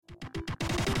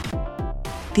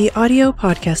The audio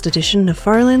podcast edition of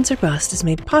Farlands or Bust is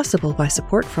made possible by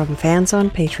support from fans on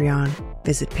Patreon.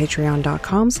 Visit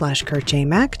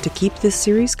patreon.com/KurtJMac to keep this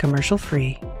series commercial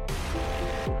free.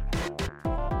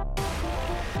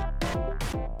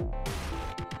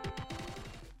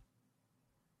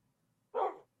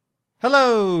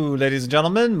 Hello, ladies and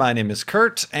gentlemen. My name is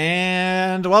Kurt,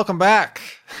 and welcome back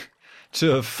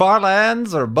to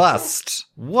Farlands or Bust.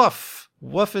 Woof.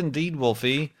 Woof indeed,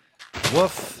 Wolfie.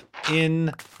 Woof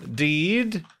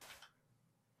indeed.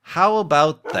 How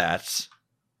about that?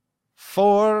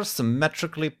 4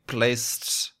 symmetrically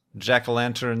placed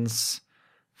jack-o'-lanterns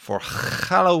for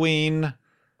Halloween.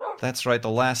 That's right, the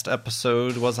last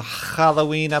episode was a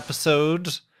Halloween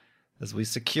episode. As we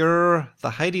secure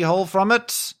the hidey hole from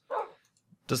it,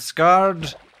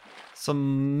 discard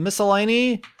some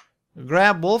miscellany,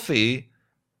 grab Wolfie,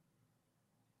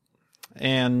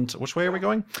 and which way are we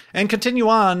going? And continue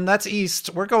on. That's east.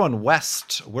 We're going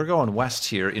west. We're going west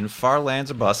here in Farlands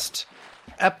or Bust,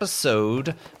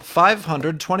 episode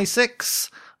 526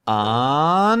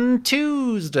 on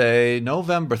Tuesday,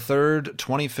 November 3rd,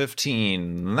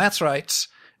 2015. That's right.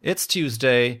 It's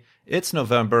Tuesday. It's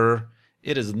November.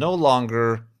 It is no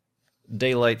longer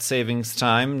daylight savings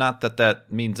time. Not that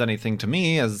that means anything to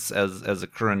me as a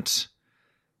current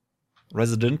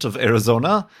resident of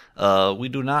Arizona. We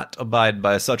do not abide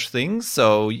by such things,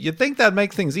 so you'd think that'd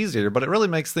make things easier, but it really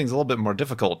makes things a little bit more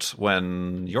difficult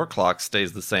when your clock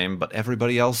stays the same, but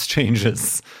everybody else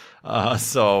changes.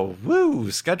 So,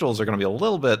 schedules are going to be a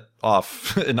little bit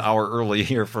off an hour early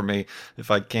here for me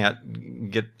if I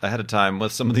can't get ahead of time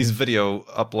with some of these video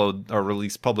upload or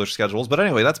release publish schedules. But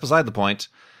anyway, that's beside the point.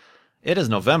 It is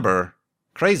November.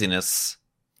 Craziness.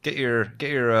 Get your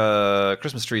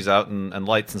Christmas trees out and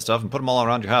lights and stuff and put them all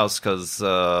around your house because,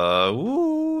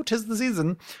 'tis the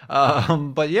season.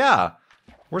 But yeah,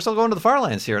 we're still going to the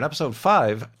Farlands here in episode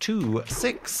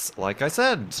 526, like I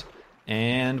said.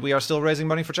 And we are still raising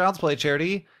money for Child's Play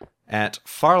charity at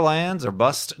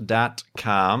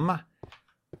farlandsorbust.com.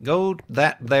 Go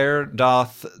that there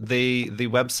doth the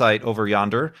website over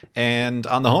yonder, and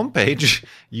on the homepage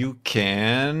you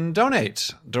can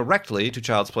donate directly to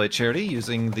Child's Play charity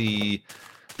using the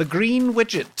green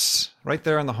widget right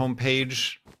there on the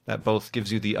homepage. That both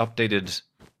gives you the updated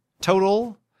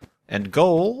total and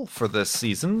goal for this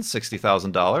season,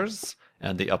 $60,000,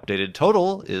 and the updated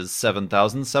total is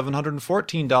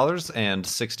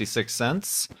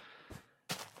 $7,714.66.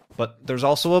 But there's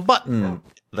also a button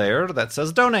there that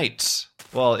says donate.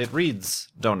 Well, it reads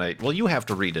donate. Well, you have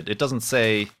to read it. It doesn't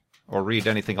say or read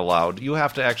anything aloud. You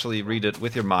have to actually read it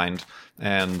with your mind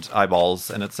and eyeballs,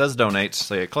 and it says donate.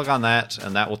 So you click on that,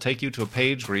 and that will take you to a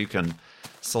page where you can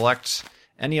select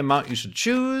any amount you should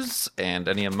choose, and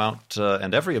any amount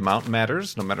and every amount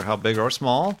matters, no matter how big or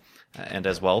small. And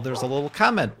as well, there's a little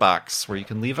comment box where you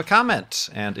can leave a comment,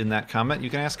 and in that comment you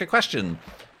can ask a question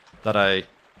that I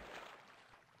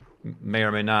may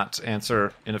or may not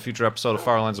answer in a future episode of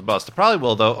Farlands or Bust. I probably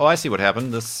will, though. Oh, I see what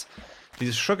happened.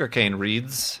 These sugarcane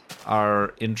reeds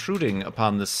are intruding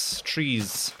upon this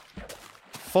tree's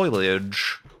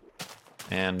foliage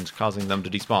and causing them to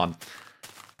despawn.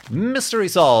 Mystery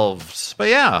solved. But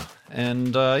yeah,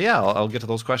 and I'll get to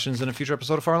those questions in a future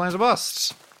episode of Farlands or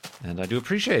Bust. And I do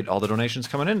appreciate all the donations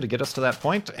coming in to get us to that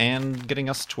point and getting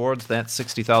us towards that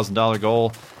 $60,000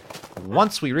 goal.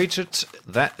 Once we reach it,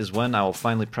 that is when I will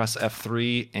finally press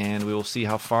F3, and we will see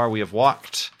how far we have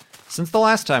walked since the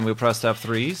last time we pressed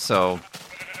F3. So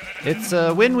it's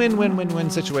a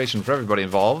win-win-win-win-win situation for everybody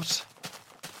involved.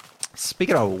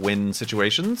 Speaking of win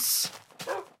situations,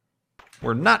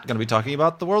 we're not going to be talking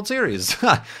about the World Series.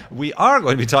 We are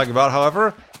going to be talking about,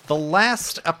 however, the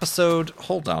last episode.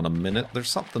 Hold on a minute. There's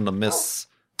something to miss.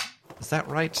 Is that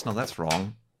right? No, that's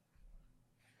wrong.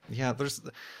 Yeah, there's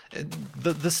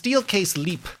the steel case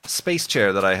Leap space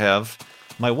chair that I have.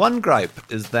 My one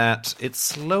gripe is that it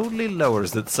slowly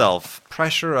lowers itself.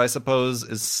 Pressure, I suppose,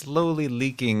 is slowly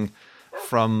leaking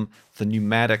from the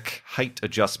pneumatic height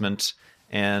adjustment,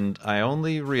 and I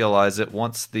only realize it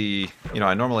once I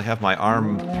normally have my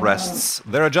arm rests.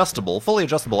 They're adjustable, fully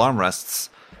adjustable arm rests,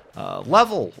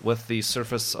 level with the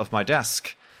surface of my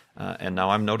desk. And now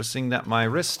I'm noticing that my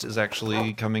wrist is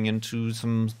actually coming into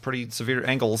some pretty severe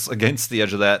angles against the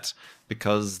edge of that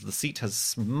because the seat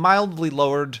has mildly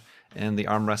lowered and the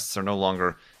armrests are no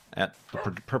longer at the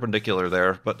perpendicular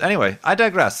there. But anyway, I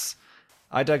digress.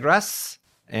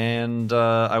 And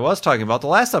I was talking about the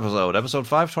last episode, episode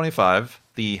 525,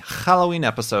 the Halloween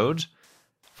episode.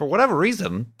 For whatever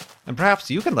reason, and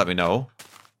perhaps you can let me know,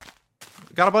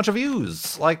 got a bunch of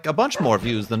views, like a bunch more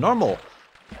views than normal.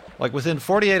 Like within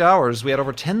 48 hours, we had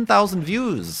over 10,000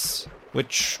 views,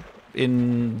 which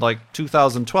in like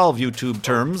 2012 YouTube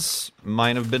terms,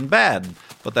 might have been bad,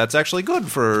 but that's actually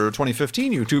good for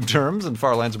 2015 YouTube terms and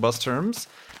Far Lands or Bust terms.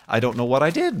 I don't know what I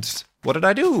did. What did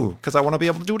I do? Because I want to be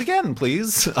able to do it again,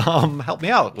 please. Help me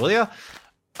out, will ya?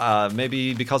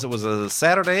 Maybe because it was a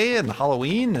Saturday and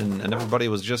Halloween and everybody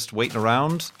was just waiting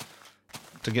around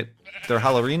to get their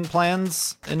Halloween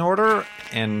plans in order,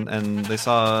 and they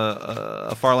saw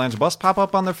a Far Lands or Bust pop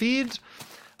up on their feed.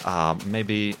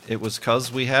 Maybe it was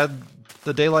because we had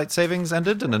the daylight savings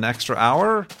ended in an extra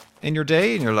hour in your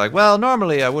day, and you're like, well,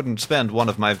 normally I wouldn't spend one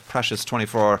of my precious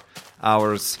 24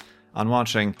 hours on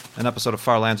watching an episode of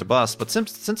Far Lands or Bust, but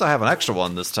since I have an extra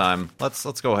one this time, let's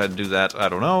go ahead and do that. I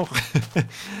don't know.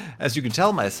 As you can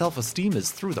tell, my self-esteem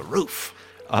is through the roof.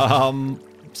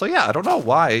 So yeah, I don't know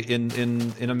why in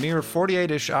a mere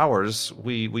 48-ish hours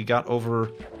we got over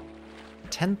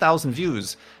 10,000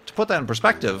 views. To put that in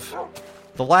perspective,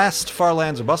 the last Far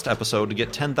Lands or Bust episode to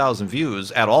get 10,000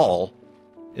 views at all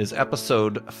is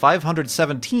episode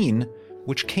 517,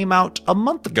 which came out a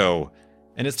month ago.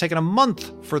 And it's taken a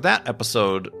month for that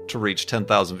episode to reach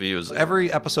 10,000 views.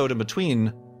 Every episode in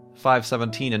between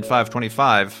 517 and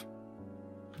 525,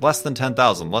 less than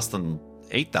 10,000, less than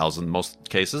 8,000 in most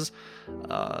cases.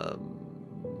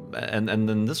 And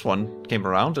then this one came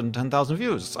around and 10,000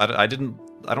 views. I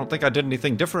don't think I did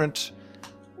anything different.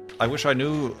 I wish I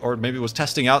knew, or maybe was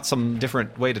testing out some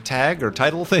different way to tag or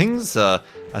title things. I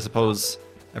suppose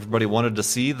everybody wanted to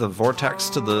see the vortex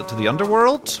to the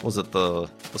underworld. Was it the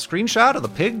screenshot of the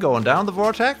pig going down the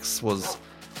vortex? Was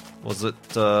it?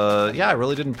 Yeah, I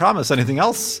really didn't promise anything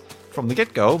else from the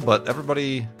get-go, but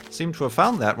everybody seemed to have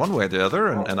found that one way or the other,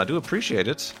 and I do appreciate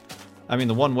it. I mean,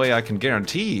 the one way I can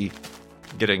guarantee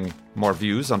getting more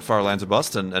views on Far Lands or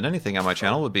Bust and anything on my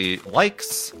channel would be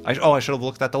likes. I should have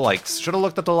looked at the likes. Should have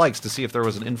looked at the likes to see if there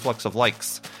was an influx of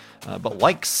likes. But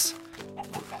likes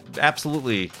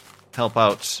absolutely help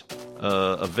out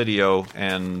a video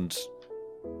and,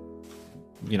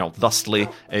 thusly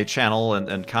a channel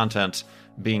and content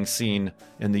being seen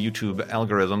in the YouTube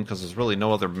algorithm, because there's really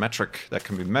no other metric that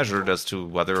can be measured as to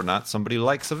whether or not somebody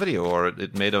likes a video or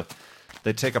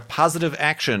they take a positive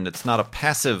action. It's not a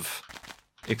passive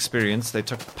experience. They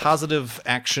took positive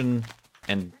action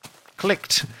and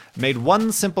made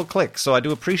one simple click. So I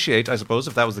do appreciate, I suppose,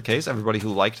 if that was the case, everybody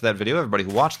who liked that video, everybody who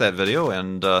watched that video,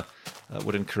 and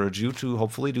would encourage you to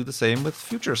hopefully do the same with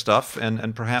future stuff,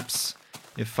 and perhaps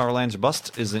if Far Lands or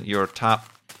Bust isn't your top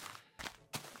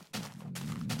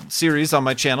series on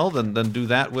my channel, then do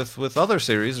that with other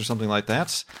series or something like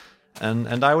that,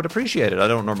 and I would appreciate it. I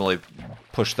don't normally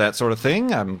push that sort of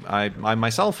thing. I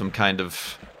myself am kind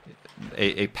of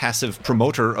a passive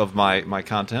promoter of my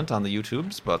content on the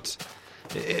YouTubes, but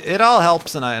it all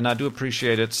helps, and I do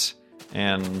appreciate it.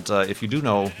 And if you do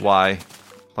know why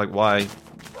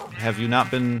have you not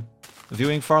been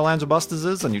viewing Far Lands or Bust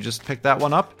and you just picked that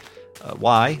one up?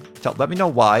 Why? Let me know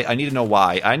why. I need to know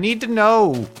why. I need to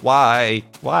know why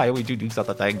we do such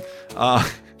a thing.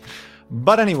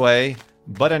 But anyway,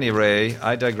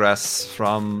 I digress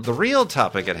from the real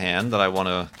topic at hand that I want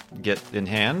to get in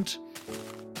hand.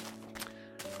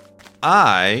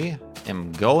 I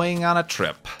am going on a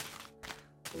trip.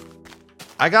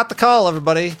 I got the call,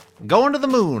 everybody. Going to the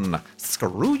moon.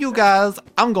 Screw you guys.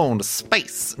 I'm going to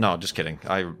space. No, just kidding.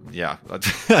 I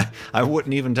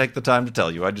wouldn't even take the time to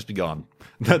tell you. I'd just be gone.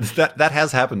 That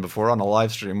has happened before on a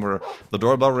live stream where the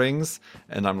doorbell rings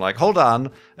and I'm like, hold on.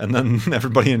 And then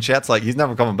everybody in chat's like, he's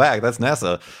never coming back. That's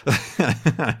NASA.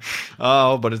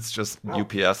 Oh, but it's just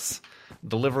UPS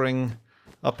delivering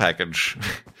a package.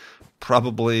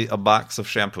 Probably a box of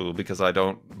shampoo, because I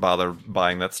don't bother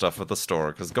buying that stuff at the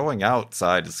store, because going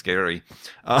outside is scary.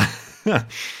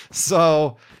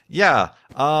 So, yeah,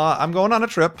 I'm going on a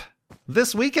trip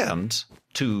this weekend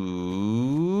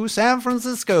to San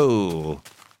Francisco.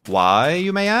 Why,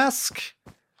 you may ask?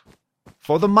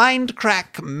 For the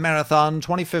Mindcrack Marathon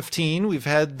 2015, we've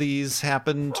had these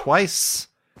happen twice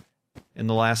in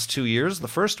the last 2 years. The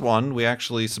first one, we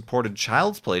actually supported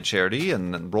Child's Play charity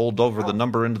and rolled over the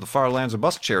number into the Far Lands or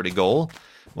Bust charity goal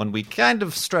when we kind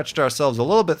of stretched ourselves a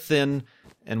little bit thin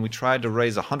and we tried to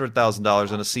raise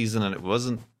 $100,000 in a season and it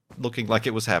wasn't looking like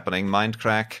it was happening.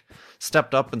 Mindcrack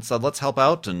stepped up and said, let's help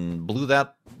out, and blew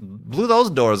those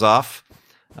doors off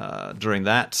during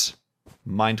that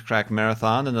Mindcrack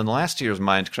Marathon. And then last year's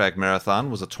Mindcrack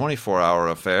Marathon was a 24-hour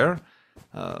affair.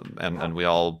 And we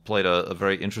all played a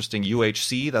very interesting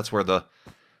UHC. That's where the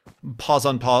Pause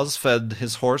on Pause fed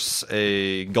his horse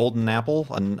a golden apple,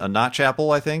 a notch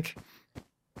apple, I think.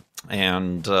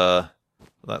 And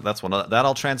that's when that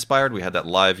all transpired. We had that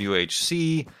live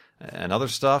UHC and other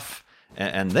stuff.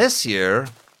 And this year,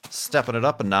 stepping it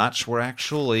up a notch, where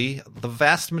actually the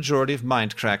vast majority of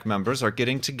Mindcrack members are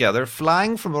getting together,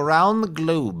 flying from around the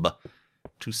globe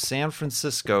to San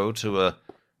Francisco to a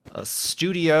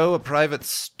studio, a private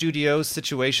studio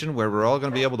situation where we're all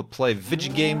going to be able to play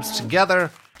video games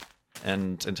together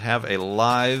and have a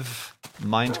live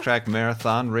Mindcrack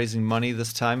marathon, raising money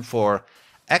this time for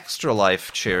Extra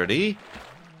Life charity.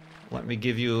 Let me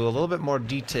give you a little bit more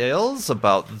details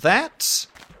about that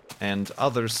and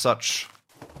other such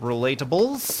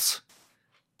relatables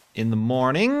in the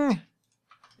morning.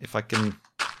 If I can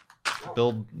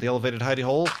build the elevated hidey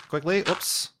hole quickly.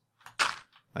 Oops.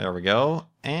 There we go.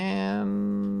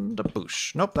 And a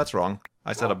boosh. Nope, that's wrong.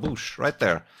 I said a boosh right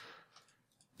there.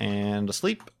 And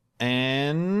asleep.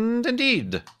 And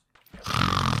indeed.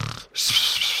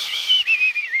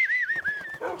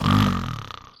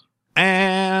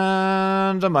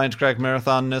 And a Mindcrack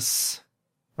marathonness.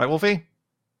 Right, Wolfie?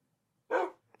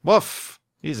 Woof.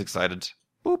 He's excited.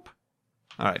 Boop.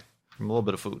 Alright. A little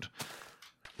bit of food.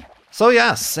 So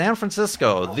yes, San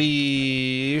Francisco.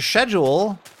 The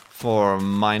schedule for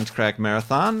Mindcrack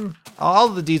Marathon. All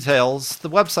the details. The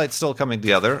website's still coming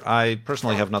together. I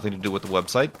personally have nothing to do with the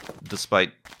website,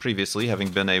 despite previously having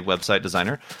been a website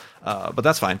designer. But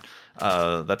that's fine.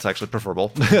 That's actually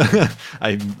preferable.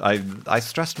 I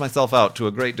stressed myself out to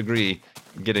a great degree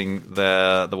getting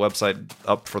the website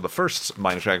up for the first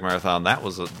Mindcrack Marathon. That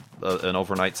was an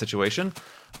overnight situation.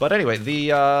 But anyway,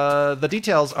 the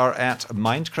details are at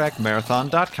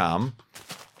mindcrackmarathon.com.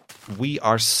 We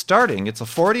are starting, it's a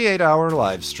 48-hour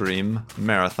live stream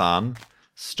marathon,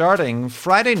 starting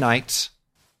Friday night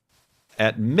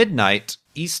at midnight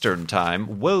Eastern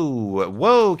time.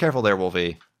 Whoa, careful there,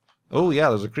 Wolfie. Oh yeah,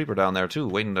 there's a creeper down there too,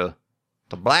 waiting to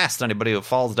blast anybody who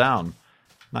falls down.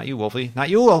 Not you, Wolfie. Not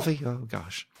you, Wolfie. Oh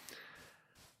gosh.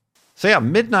 So yeah,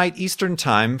 midnight Eastern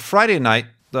time, Friday night,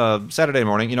 Saturday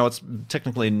morning. You know, it's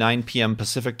technically 9 p.m.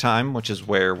 Pacific time, which is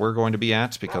where we're going to be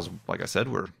at because, like I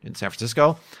said, we're in San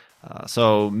Francisco.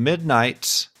 So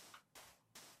midnight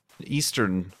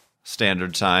Eastern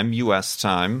Standard Time, U.S.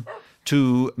 time,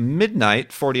 to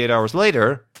midnight, 48 hours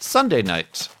later, Sunday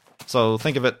night. So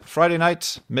think of it, Friday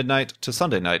night, midnight, to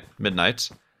Sunday night,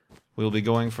 midnight. We'll be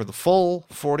going for the full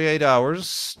 48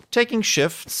 hours, taking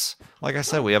shifts. Like I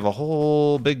said, we have a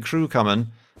whole big crew coming,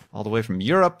 all the way from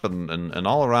Europe and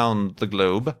all around the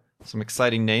globe. Some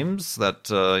exciting names that,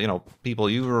 people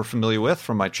you are familiar with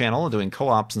from my channel, doing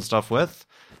co-ops and stuff with.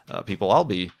 People I'll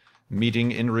be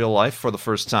meeting in real life for the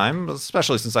first time,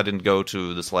 especially since I didn't go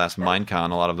to this last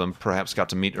Minecon. A lot of them perhaps got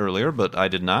to meet earlier, but I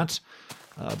did not.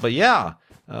 But yeah,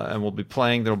 and we'll be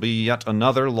playing. There'll be yet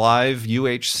another live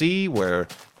UHC where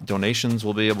donations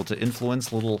will be able to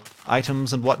influence little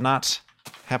items and whatnot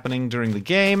happening during the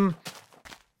game.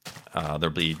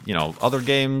 There'll be, other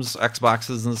games,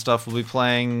 Xboxes and stuff will be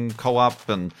playing, co-op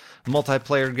and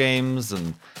multiplayer games,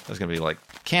 and there's going to be,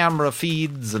 camera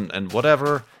feeds and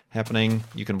whatever happening.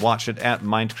 You can watch it at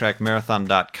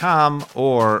mindcrackmarathon.com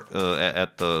or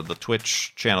at the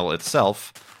Twitch channel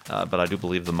itself, but I do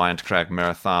believe the Mindcrack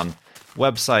Marathon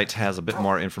website has a bit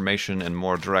more information and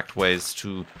more direct ways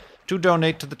to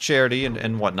donate to the charity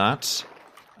and whatnot.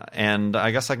 And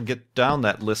I guess I can get down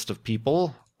that list of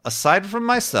people. Aside from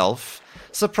myself,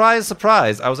 surprise,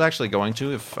 surprise, I was actually going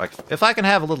to, if I can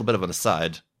have a little bit of an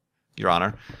aside, Your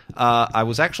Honor, I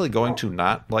was actually going to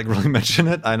not, really mention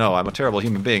it. I know, I'm a terrible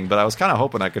human being, but I was kind of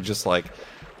hoping I could just,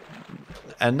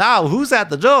 and now, who's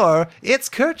at the door? It's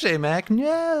Kurt J. Mac,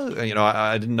 no!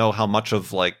 I didn't know how much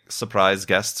of, surprise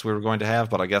guests we were going to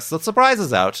have, but I guess the surprise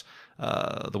is out.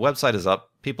 The website is up.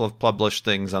 People have published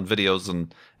things on videos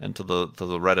and to the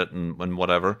Reddit and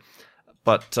whatever.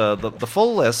 But the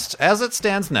full list, as it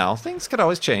stands now, things could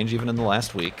always change, even in the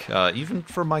last week, even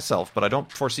for myself, but I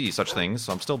don't foresee such things,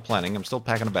 so I'm still planning, I'm still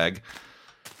packing a bag.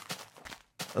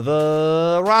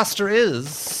 The roster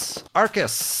is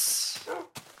Arcus,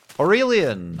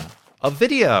 Aurelian,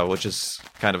 Avidia, which is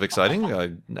kind of exciting.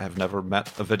 I have never met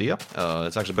Avidia.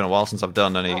 It's actually been a while since I've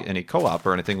done any co-op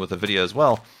or anything with Avidia as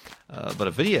well.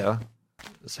 But Avidia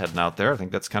is heading out there. I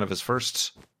think that's kind of his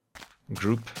first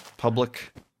group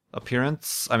public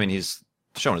appearance. I mean, he's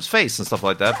shown his face and stuff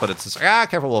like that, but it's just,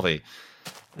 careful, Wolfie.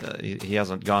 He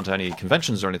hasn't gone to any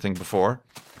conventions or anything before.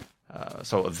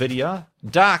 So Avidia,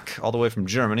 Doc, all the way from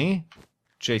Germany,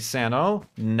 Jay Sano,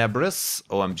 Nebris,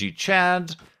 OMG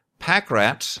Chad,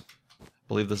 Packrat. I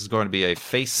believe this is going to be a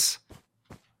face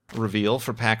reveal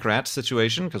for Packrat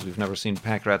situation, because we've never seen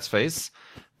Packrat's face.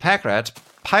 Packrat,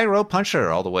 Pyro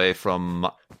Puncher, all the way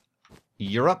from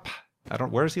Europe.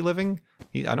 Where is he living?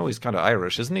 I know he's kind of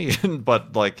Irish, isn't he?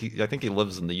 But I think he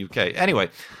lives in the UK. Anyway,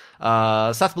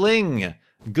 Seth Bling,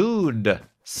 Good,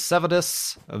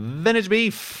 Sevadus, Vintage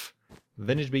Beef,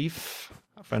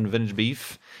 our friend Vintage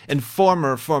Beef, and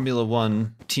former Formula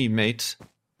One teammate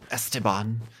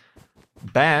Esteban,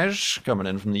 Bash, coming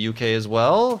in from the UK as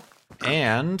well,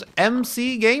 and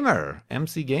MC Gamer.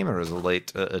 MC Gamer is a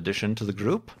late addition to the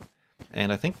group.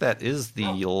 And I think that is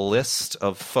the list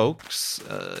of folks,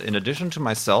 in addition to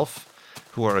myself,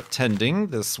 who are attending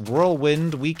this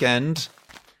whirlwind weekend.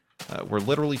 We're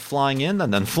literally flying in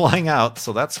and then flying out,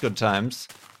 so that's good times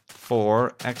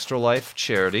for Extra Life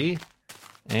charity.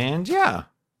 And yeah,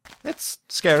 it's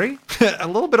scary. A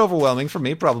little bit overwhelming for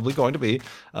me, probably going to be.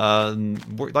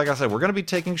 Like I said, we're going to be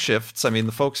taking shifts. I mean,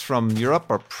 the folks from Europe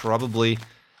are probably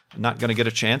not going to get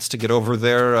a chance to get over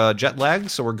their jet lag,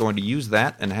 so we're going to use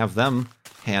that and have them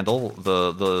handle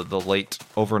the late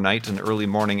overnight and early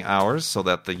morning hours so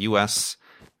that the U.S.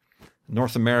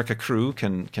 North America crew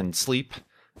can sleep,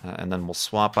 and then we'll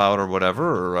swap out or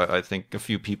whatever. Or I think a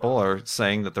few people are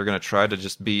saying that they're going to try to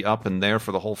just be up and there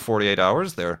for the whole 48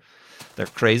 hours. They're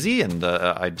crazy, and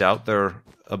I doubt their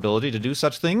ability to do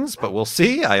such things, but we'll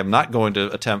see. I am not going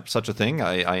to attempt such a thing.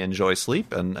 I enjoy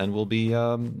sleep, and we'll be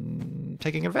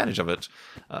taking advantage of it.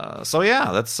 So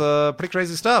yeah, that's pretty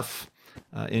crazy stuff.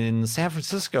 In San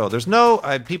Francisco, there's no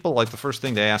people, like, the first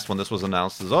thing they asked when this was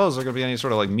announced is, is there going to be any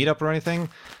sort of like meetup or anything?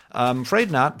 I'm afraid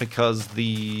not, because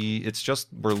it's just,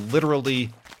 we're literally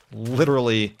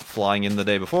flying in the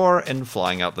day before and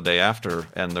flying out the day after,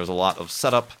 and there's a lot of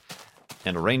setup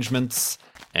and arrangements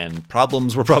and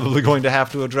problems we're probably going to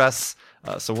have to address.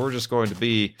 So we're just going to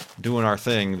be doing our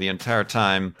thing the entire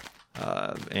time,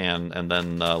 and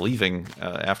then leaving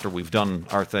after we've done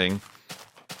our thing.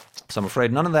 So I'm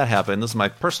afraid none of that happened. This is my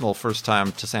personal first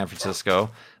time to San Francisco.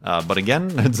 But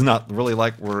again, it's not really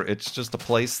like it's just a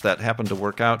place that happened to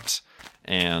work out,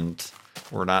 and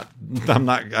I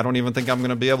don't even think I'm going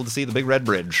to be able to see the Big Red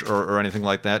Bridge or anything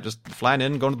like that. Just flying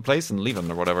in, going to the place, and leaving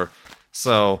or whatever.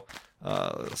 So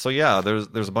yeah,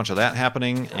 there's a bunch of that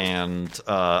happening, and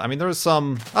I mean, there's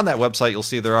some on that website. You'll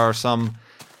see there are some,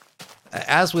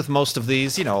 as with most of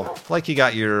these, like you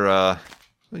got your,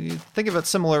 you think of it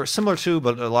similar to,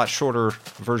 but a lot shorter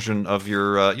version of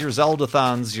your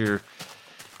Zeldathons, your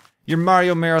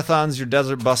Mario marathons, your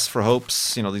Desert Bus for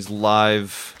Hopes. These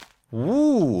live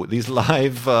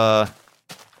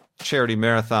charity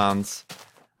marathons.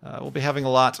 We'll be having a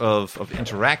lot of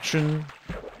interaction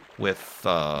with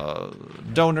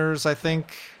donors, I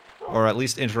think, or at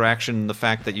least interaction, the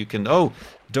fact that you can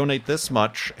donate this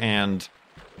much and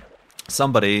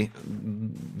somebody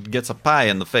gets a pie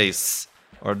in the face,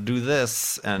 or do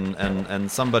this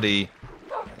and somebody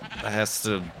has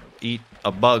to eat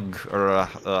a bug or a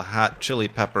hot chili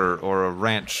pepper or a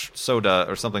ranch soda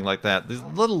or something like that. These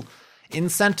little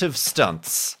incentive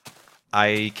stunts.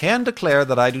 I can declare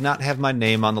that I do not have my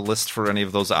name on the list for any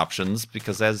of those options,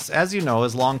 because as you know,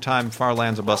 as longtime Far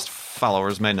Lands or Bust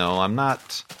followers may know, I'm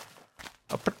not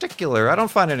I don't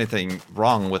find anything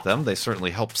wrong with them. They certainly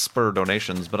help spur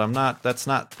donations, but that's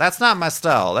not my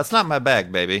style. That's not my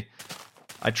bag, baby.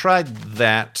 I tried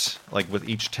that, like with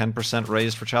each 10%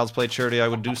 raised for Child's Play charity, I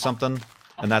would do something,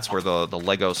 and that's where the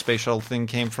Lego space shuttle thing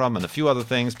came from, and a few other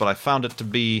things, but I found it to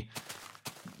be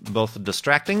both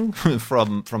distracting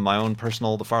from my own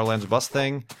personal The Far Lands or Bust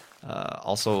thing,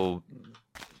 also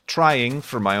trying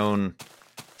for my own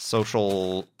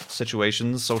social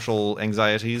situations, social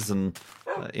anxieties, and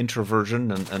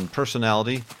introversion and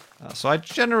personality. So I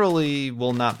generally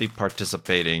will not be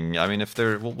participating. I mean,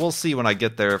 we'll see when I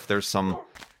get there if there's some,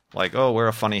 like, wear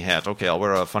a funny hat. Okay, I'll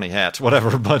wear a funny hat,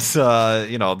 whatever. But,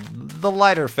 the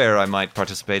lighter fare I might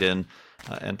participate in.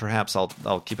 And perhaps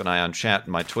I'll keep an eye on chat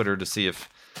and my Twitter to see if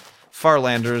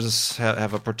Farlanders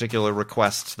have a particular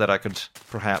request that I could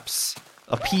perhaps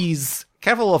appease.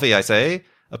 Careful, Wolfie, I say.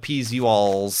 Appease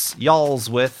y'alls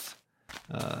with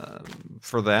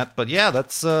for that. But yeah,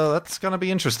 that's gonna be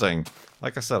interesting.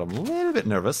 Like I said, I'm a little bit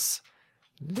nervous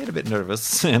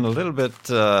and a little bit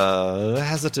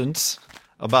hesitant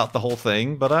about the whole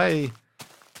thing, but I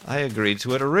agreed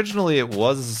to it. Originally, it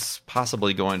was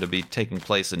possibly going to be taking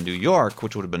place in New York,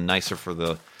 which would have been nicer for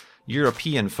the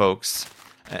European folks,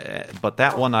 but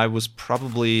that one I was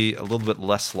probably a little bit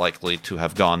less likely to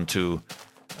have gone to.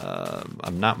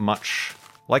 I'm not much...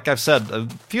 Like I've said a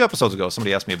few episodes ago,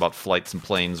 somebody asked me about flights and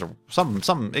planes or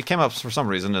something. It came up for some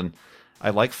reason, and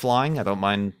I like flying. I don't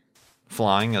mind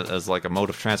flying as like a mode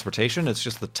of transportation. It's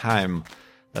just the time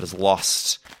that is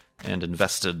lost and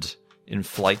invested in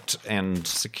flight and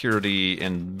security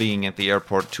and being at the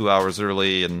airport 2 hours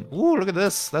early. And ooh, look at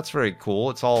this. That's very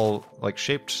cool. It's all like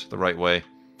shaped the right way.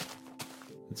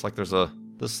 It's like there's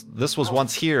this was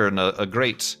once here, and a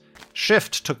great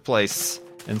shift took place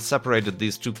and separated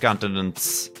these two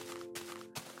continents.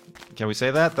 Can we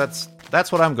say that?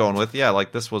 That's what I'm going with. Yeah,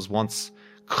 like this was once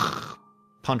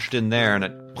punched in there and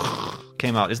it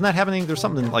came out. Isn't that happening? There's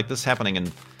something like this happening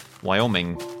in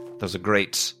Wyoming. There's a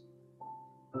great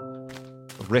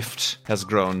rift has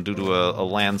grown due to a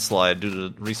landslide due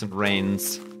to recent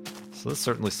rains. So this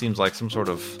certainly seems like some sort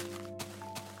of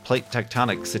plate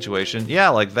tectonic situation. Yeah,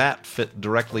 like that fit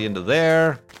directly into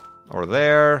there or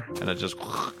there, and it just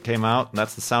came out, and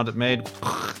that's the sound it made.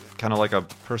 Kind of like a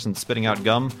person spitting out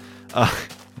gum.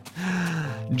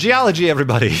 Geology,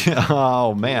 everybody.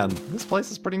 Oh, man. This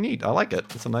place is pretty neat. I like it.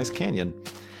 It's a nice canyon.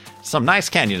 Some nice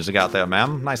canyons you got there,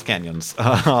 ma'am. Nice canyons.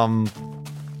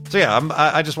 So yeah,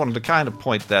 I just wanted to kind of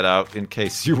point that out in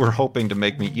case you were hoping to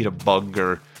make me eat a bug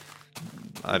or,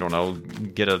 I don't know,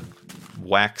 get a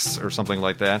wax or something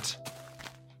like that.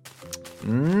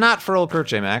 Not for old Kurt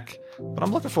J. Mac, but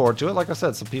I'm looking forward to it. Like I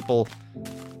said, some people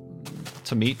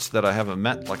to meet that I haven't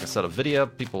met. Like I said, Avidia,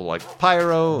 people like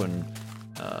Pyro and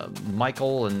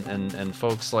Michael and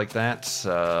folks like that.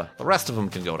 The rest of them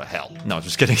can go to hell. No,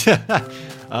 just kidding. So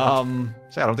I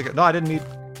don't think. I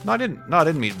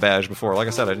didn't meet Baj before. Like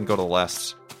I said, I didn't go to the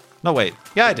last. No, wait.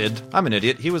 Yeah, I did. I'm an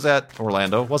idiot. He was at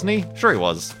Orlando, wasn't he? Sure he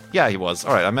was. Yeah, he was.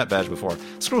 All right, I met Baj before.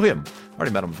 Screw him.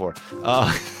 Already met him before.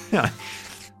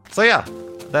 So yeah,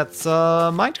 that's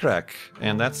Mindcrack.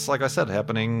 And that's, like I said,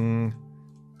 happening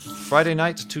Friday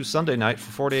night to Sunday night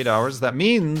for 48 hours. That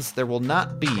means there will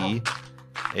not be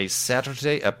a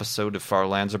Saturday episode of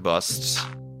Farlands or Bust,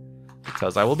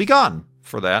 because I will be gone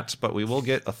for that, but we will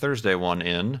get a Thursday one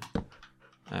in,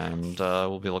 and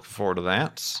we'll be looking forward to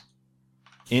that.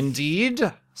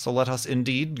 Indeed. So let us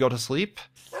indeed go to sleep,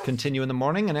 continue in the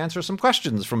morning, and answer some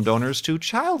questions from donors to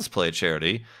Child's Play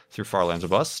charity through Farlands or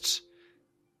Bust.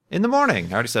 In the morning.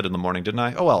 I already said in the morning, didn't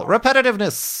I? Oh well.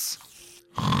 Repetitiveness.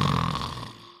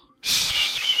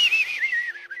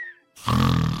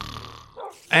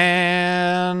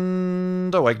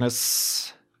 And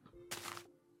awakeness.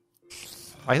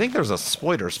 I think there's a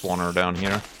spoiler spawner down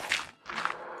here.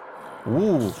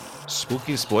 Ooh,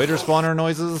 spooky spoiler spawner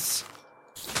noises.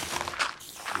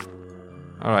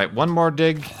 Alright, one more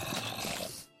dig.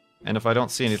 And if I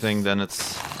don't see anything, then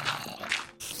it's...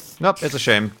 Nope, it's a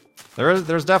shame.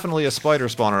 There's definitely a spider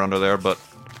spawner under there, but...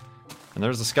 And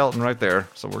there's a skeleton right there,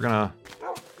 so we're gonna...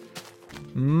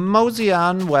 mosey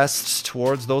on west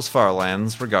towards those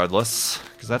Farlands, regardless.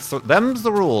 Because them's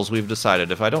the rules we've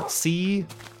decided. If I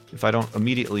don't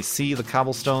immediately see the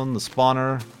cobblestone, the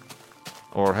spawner,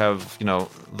 or have,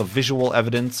 the visual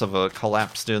evidence of a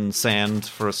collapsed-in sand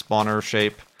for a spawner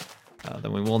shape,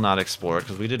 then we will not explore it,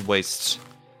 because we did waste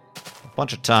a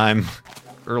bunch of time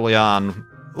early on.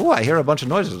 Ooh, I hear a bunch of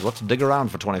noises. Let's dig around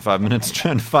for 25 minutes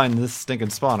trying to find this stinking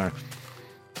spawner.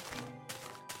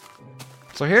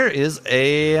 So here is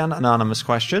an anonymous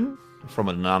question from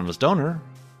an anonymous donor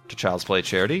to Child's Play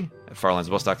charity at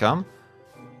farlandsbus.com.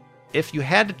 If you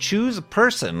had to choose a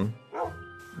person...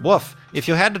 Woof. If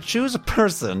you had to choose a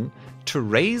person to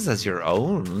raise as your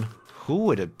own, who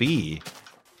would it be?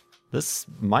 This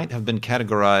might have been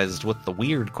categorized with the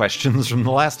weird questions from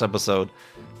the last episode.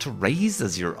 To raise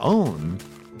as your own?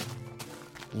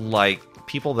 Like,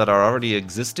 people that are already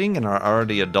existing and are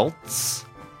already adults?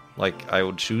 Like, I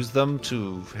would choose them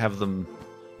to have them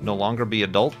no longer be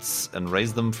adults and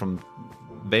raise them from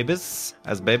babies?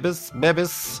 As babies?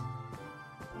 Babies?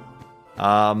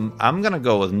 I'm gonna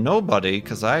go with nobody,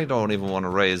 because I don't even want to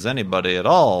raise anybody at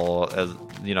all. As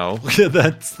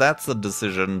that's a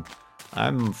decision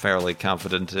I'm fairly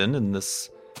confident in this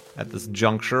at this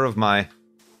juncture of my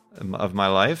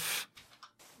life.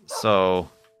 So,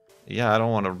 yeah, I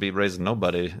don't want to be raising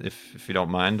nobody, if you don't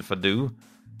mind if I do.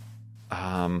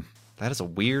 That is a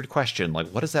weird question. Like,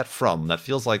 what is that from? That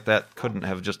feels like that couldn't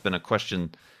have just been a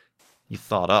question you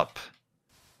thought up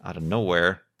out of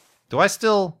nowhere. Do I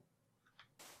still...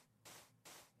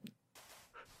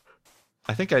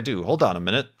 I think I do. Hold on a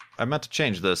minute. I meant to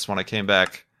change this when I came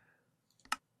back.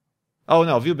 Oh,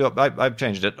 no, view I've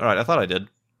changed it. All right, I thought I did.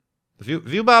 The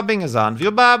view bobbing is on. View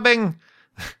bobbing!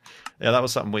 Yeah, that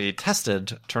was something we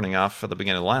tested turning off at the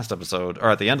beginning of the last episode, or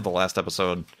at the end of the last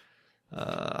episode.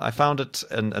 I found it,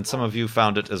 and some of you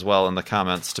found it as well in the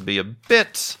comments, to be a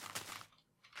bit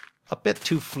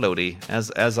too floaty,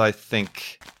 as I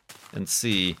think and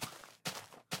see.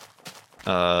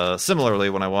 Similarly,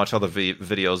 when I watch other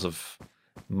videos of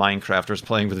Minecrafters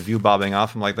playing with view bobbing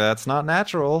off, I'm like, that's not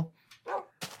natural.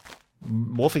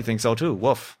 Wolfie thinks so too.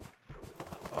 Woof.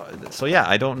 So yeah,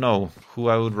 I don't know who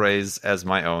I would raise as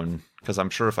my own, because I'm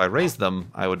sure if I raised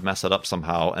them, I would mess it up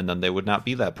somehow, and then they would not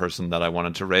be that person that I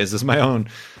wanted to raise as my own.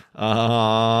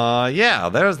 Yeah,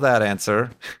 there's that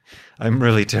answer. I'm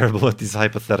really terrible at these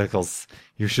hypotheticals.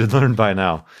 You should learn by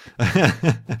now.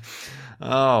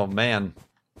 Oh, man.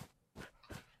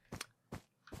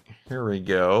 Here we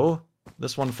go.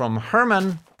 This one from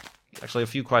Herman. Actually, a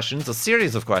few questions, a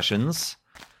series of questions.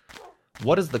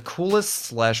 What is the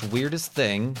coolest / weirdest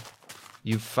thing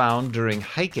you've found during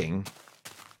hiking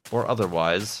or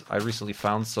otherwise? I recently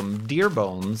found some deer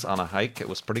bones on a hike. It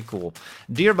was pretty cool.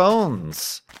 Deer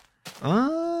bones.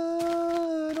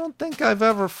 I don't think I've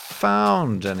ever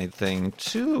found anything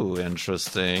too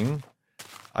interesting.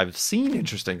 I've seen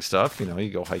interesting stuff. You know, you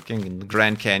go hiking in the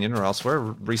Grand Canyon or elsewhere.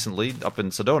 Recently, up in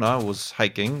Sedona, was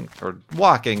hiking, or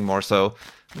walking more so,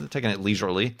 taking it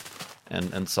leisurely,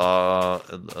 and saw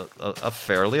a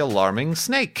fairly alarming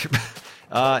snake.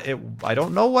 I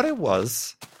don't know what it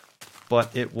was,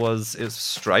 but it's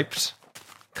striped,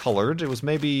 colored. It was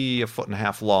maybe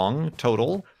 1.5 feet long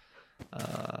total.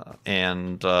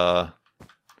 And at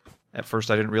first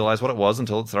I didn't realize what it was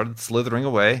until it started slithering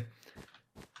away.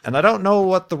 And I don't know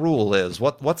what the rule is.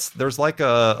 There's like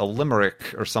a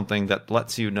limerick or something that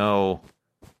lets you know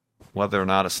whether or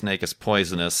not a snake is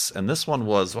poisonous. And this one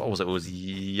was, what was it? It was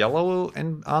yellow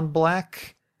and on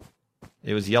black.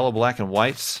 It was yellow, black, and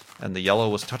white, and the yellow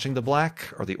was touching the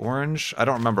black, or the orange. I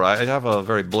don't remember. I have a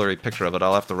very blurry picture of it.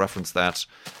 I'll have to reference that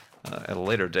at a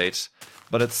later date.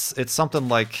 But it's something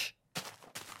like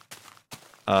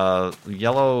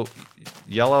yellow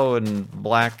and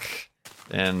black,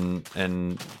 and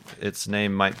its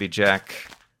name might be Jack.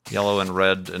 Yellow and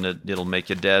red, and it'll make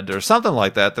you dead, or something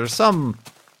like that. There's some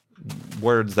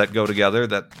words that go together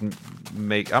that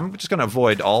make... I'm just going to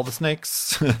avoid all the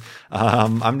snakes.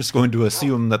 I'm just going to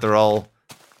assume that they're all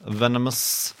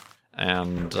venomous,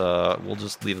 and we'll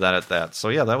just leave that at that. So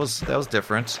yeah, that was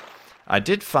different. I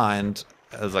did find,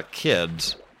 as a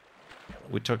kid,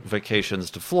 we took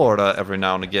vacations to Florida every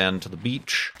now and again to the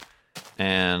beach,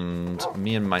 and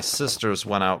me and my sisters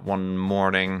went out one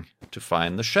morning to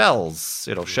find the shells.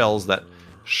 You know, shells that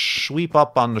sweep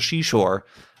up on the seashore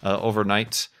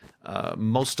overnight.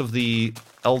 Most of the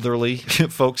elderly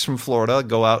folks from Florida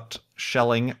go out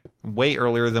shelling way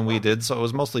earlier than we did, so it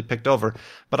was mostly picked over.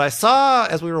 But I saw,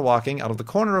 as we were walking, out of the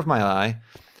corner of my eye,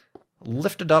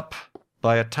 lifted up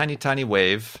by a tiny, tiny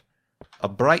wave, a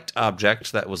bright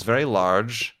object that was very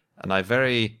large, and I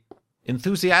very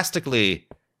enthusiastically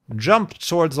jumped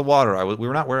towards the water. We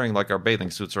were not wearing like our bathing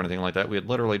suits or anything like that. We had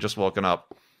literally just woken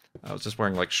up. I was just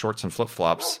wearing like shorts and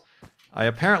flip-flops. I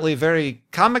apparently very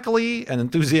comically and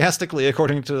enthusiastically,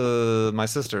 according to my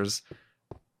sisters,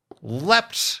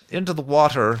 leapt into the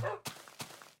water,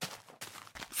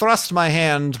 thrust my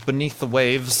hand beneath the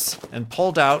waves, and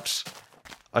pulled out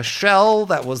a shell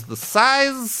that was the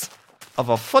size of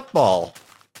a football.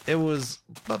 It was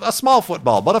a small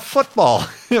football, but a football.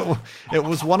 It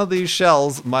was one of these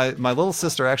shells. My little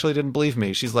sister actually didn't believe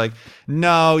me. She's like,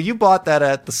 no, you bought that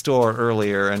at the store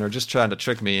earlier and are just trying to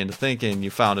trick me into thinking you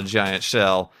found a giant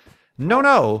shell.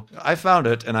 No, I found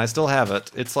it and I still have it.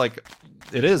 It's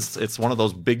one of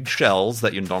those big shells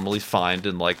that you normally find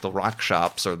in like the rock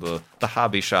shops or the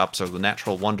hobby shops or the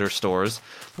natural wonder stores.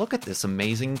 Look at this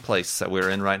amazing place that we're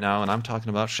in right now, and I'm talking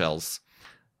about shells.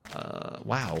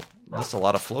 Wow, that's a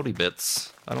lot of floaty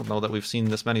bits. I don't know that we've seen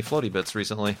this many floaty bits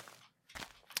recently.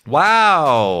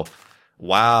 Wow,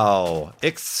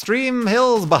 Extreme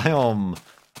Hills biome.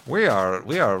 We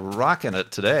are rocking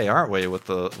it today, aren't we? With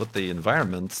the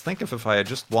environments. Think if I had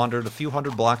just wandered a few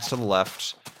hundred blocks to the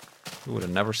left, we would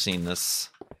have never seen this,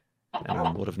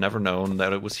 and would have never known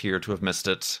that it was here to have missed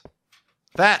it.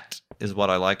 That is what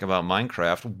I like about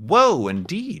Minecraft. Whoa,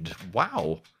 indeed.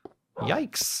 Wow.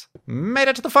 Yikes. Made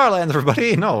it to the Farlands,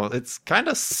 everybody. No, it's kind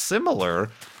of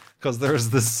similar, because there's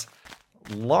this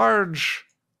large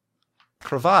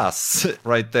crevasse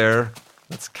right there.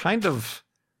 That's kind of,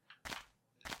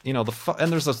 you know,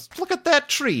 and there's look at that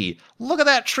tree. Look at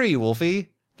that tree, Wolfie.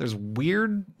 There's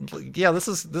weird, yeah, this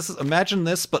is, imagine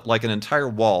this, but like an entire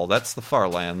wall. That's the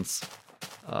Farlands.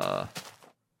 Oh,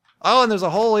 and there's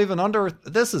a hole even under,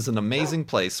 this is an amazing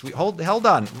place. Hold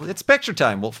on. It's picture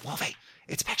time, Wolfie.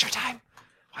 It's picture time.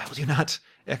 Why will you not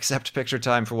accept picture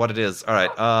time for what it is? All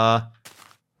right.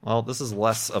 Well, this is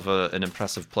less of an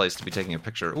impressive place to be taking a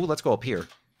picture. Ooh, let's go up here.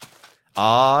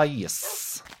 Ah,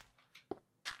 yes.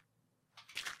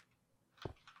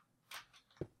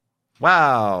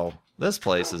 Wow. This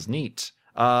place is neat.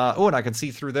 Oh, and I can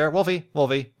see through there. Wolfie.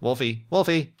 Over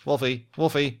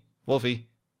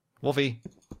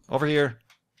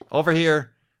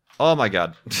here. Oh my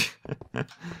god.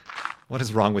 What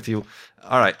is wrong with you?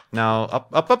 All right, now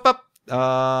up.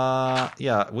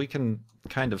 Yeah, we can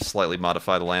kind of slightly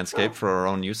modify the landscape for our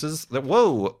own uses.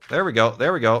 Whoa! There we go.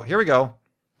 There we go. Here we go.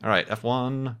 All right,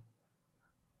 F1.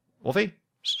 Wolfie?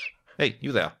 Hey,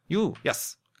 you there. You.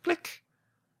 Yes. Click.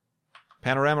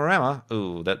 Panorama.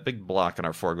 Ooh, that big block in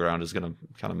our foreground is going to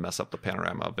kind of mess up the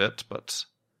panorama a bit, but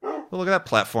look at that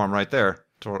platform right there,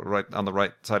 right on the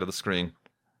right side of the screen.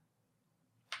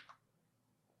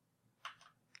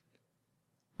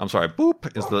 I'm sorry,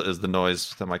 boop is the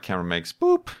noise that my camera makes.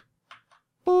 Boop.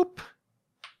 Boop.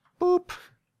 Boop.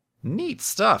 Neat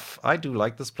stuff. I do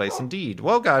like this place indeed.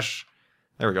 Whoa, gosh.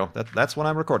 There we go. That's when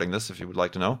I'm recording this, if you would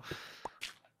like to know.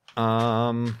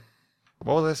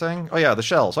 What was I saying? Oh yeah, the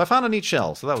shell. So I found a neat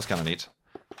shell, so that was kind of neat.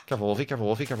 Careful, Wolfie, careful,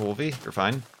 Wolfie, careful, Wolfie. You're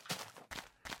fine.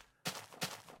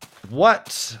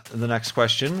 What? The next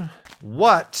question.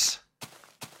 What?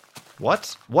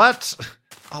 What?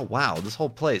 Oh wow, this whole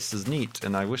place is neat,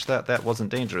 and I wish that wasn't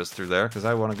dangerous through there, because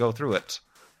I want to go through it.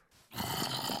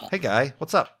 Hey guy,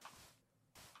 what's up?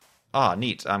 Ah,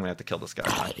 neat. I'm gonna have to kill this guy.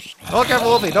 Oh, careful,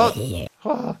 Wolfie, don't!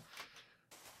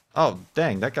 Oh,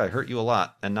 dang, that guy hurt you a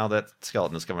lot, and now that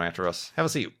skeleton is coming after us. Have a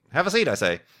seat. Have a seat, I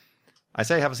say. I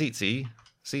say have a seat, see?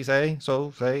 See, say,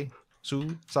 so, say,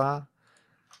 su, sa.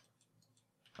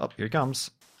 Oh, here he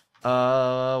comes.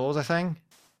 What was I saying?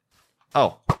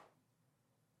 Oh.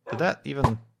 Did that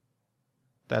even...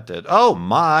 That did. Oh,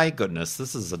 my goodness,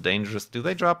 this is a dangerous... Do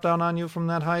they drop down on you from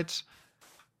that height?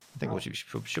 I think we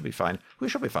should be fine. We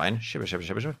should be fine.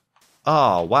 Shibba.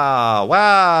 Oh, wow,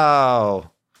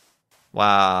 wow!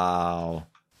 Wow.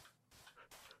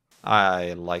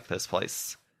 I like this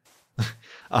place.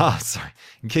 Sorry.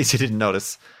 In case you didn't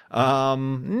notice.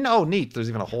 No, neat. There's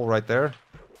even a hole right there.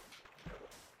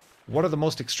 What are the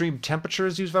most extreme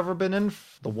temperatures you've ever been in?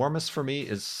 The warmest for me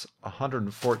is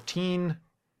 114.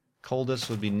 Coldest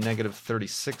would be negative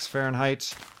 36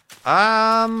 Fahrenheit.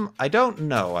 I don't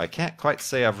know. I can't quite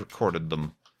say I've recorded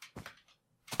them.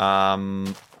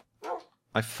 I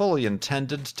fully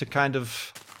intended to kind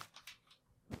of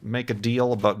make a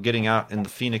deal about getting out in the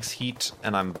Phoenix heat,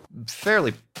 and I'm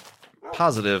fairly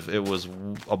positive it was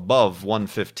above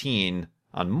 115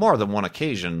 on more than one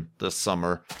occasion this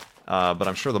summer, but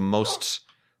I'm sure the most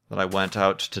that I went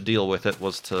out to deal with it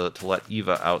was to let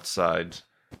Eva outside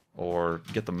or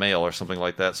get the mail or something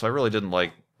like that, so I really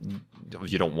didn't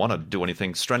you don't want to do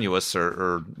anything strenuous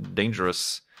or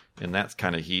dangerous in that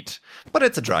kind of heat, but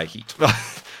it's a dry heat.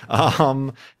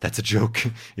 That's a joke.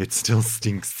 It still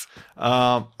stinks.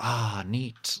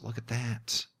 Neat. Look at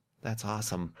that. That's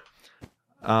awesome.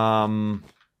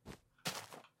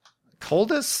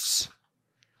 Coldest?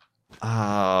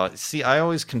 See, I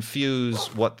always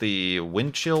confuse what the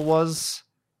wind chill was.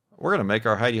 We're going to make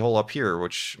our hidey hole up here,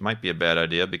 which might be a bad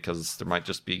idea because there might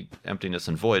just be emptiness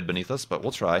and void beneath us, but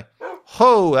we'll try.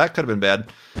 Ho! That could have been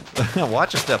bad.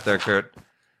 Watch your step there, Kurt.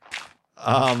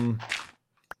 I'm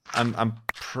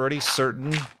pretty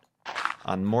certain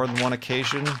on more than one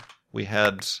occasion we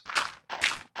had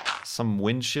some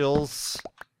wind chills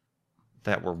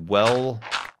that were well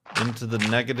into the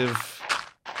negative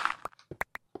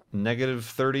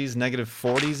 30s, negative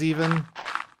 40s even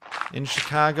in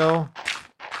Chicago.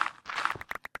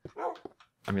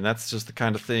 I mean, that's just the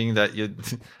kind of thing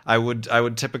that I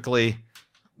would typically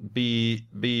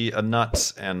be a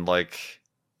nut and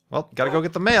well, gotta go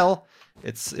get the mail.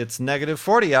 It's negative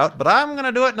 40 out, but I'm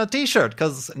gonna do it in a t-shirt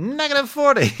because negative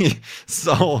 40.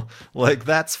 So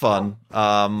that's fun.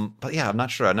 But yeah, I'm not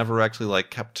sure. I never actually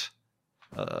kept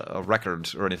a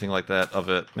record or anything like that of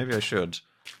it. Maybe I should.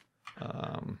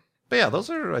 But yeah,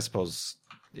 those are, I suppose,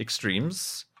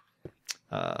 extremes.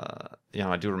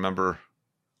 I do remember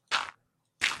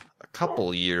a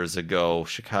couple years ago,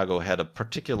 Chicago had a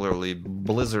particularly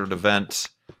blizzard event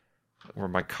where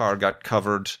my car got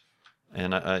covered.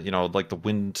 And, the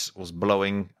wind was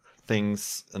blowing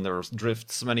things, and there was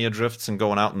drifts, many drifts, and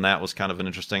going out, and that was kind of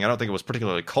interesting. I don't think it was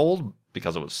particularly cold,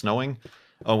 because it was snowing.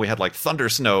 Oh, we had, thunder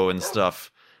snow and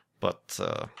stuff. But,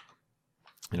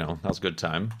 that was good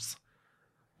times.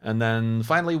 And then,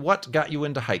 finally, what got you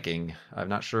into hiking? I'm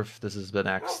not sure if this has been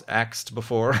axed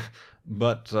before,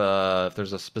 but if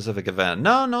there's a specific event.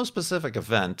 No specific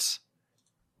event.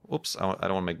 Whoops, I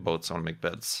don't want to make boats, I want to make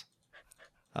beds.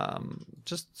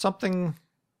 Just something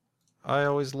I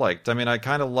always liked. I mean, I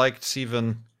kind of liked,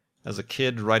 even as a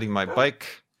kid, riding my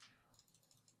bike,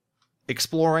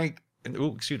 exploring,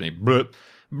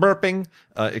 burping,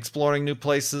 exploring new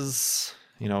places,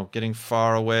 getting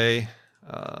far away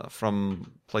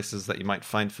from places that you might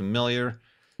find familiar.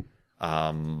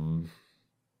 But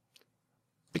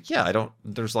yeah,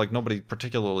 there's nobody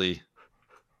particularly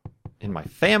in my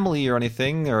family or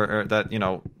anything, or that,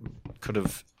 could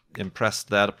have impressed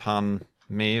that upon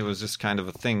me. It was just kind of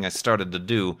a thing I started to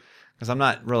do, because I'm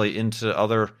not really into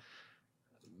other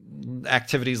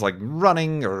activities like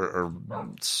running or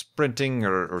sprinting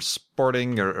or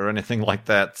sporting or anything like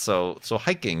that. So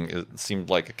hiking, it seemed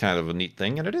like a kind of a neat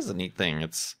thing, and it is a neat thing.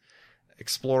 It's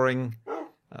exploring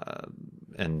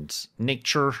and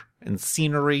nature and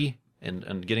scenery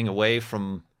and getting away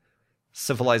from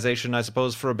civilization, I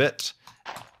suppose, for a bit.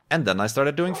 And then I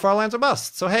started doing Far Lands or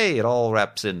Bust. So hey, it all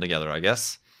wraps in together, I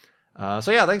guess.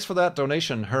 So yeah, thanks for that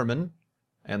donation, Herman,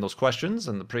 and those questions,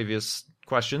 and the previous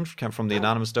questions came from the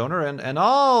anonymous donor, and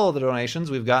all the donations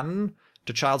we've gotten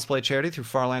to Child's Play charity through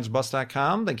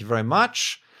farlandsorbust.com. Thank you very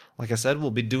much. Like I said,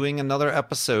 we'll be doing another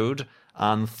episode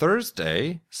on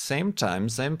Thursday, same time,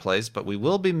 same place, but we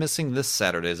will be missing this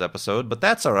Saturday's episode, but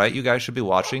that's all right. You guys should be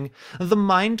watching the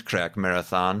Mindcrack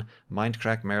Marathon,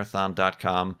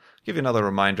 mindcrackmarathon.com. Give you another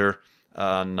reminder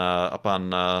on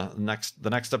the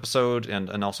next episode,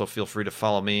 and also feel free to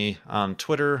follow me on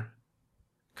Twitter.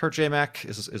 Kurt JMac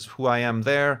is who I am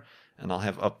there, and I'll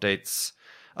have updates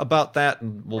about that,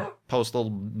 and we'll post little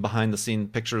behind-the-scene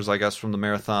pictures, I guess, from the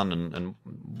marathon, and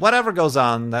whatever goes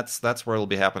on, that's where it'll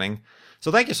be happening.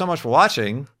 So thank you so much for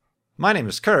watching. My name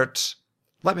is Kurt.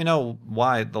 Let me know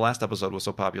why the last episode was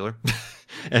so popular.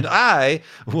 And I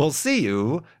will see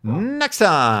you next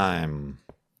time.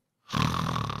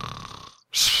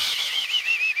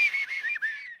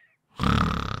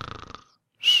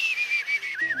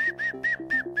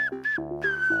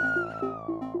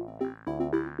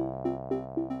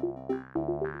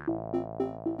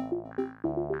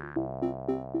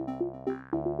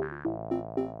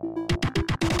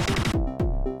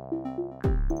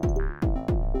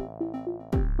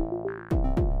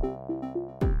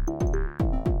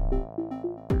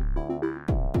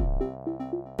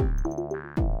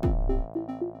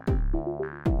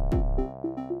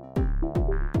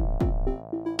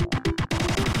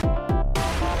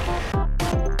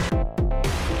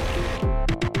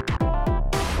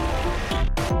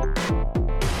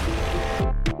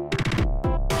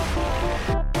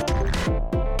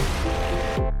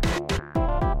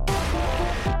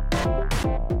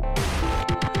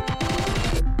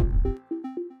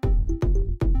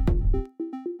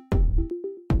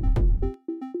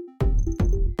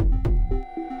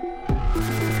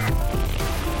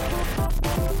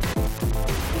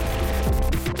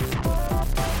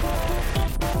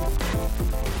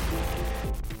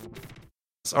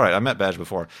 All right, I met Badge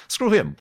before. Screw him.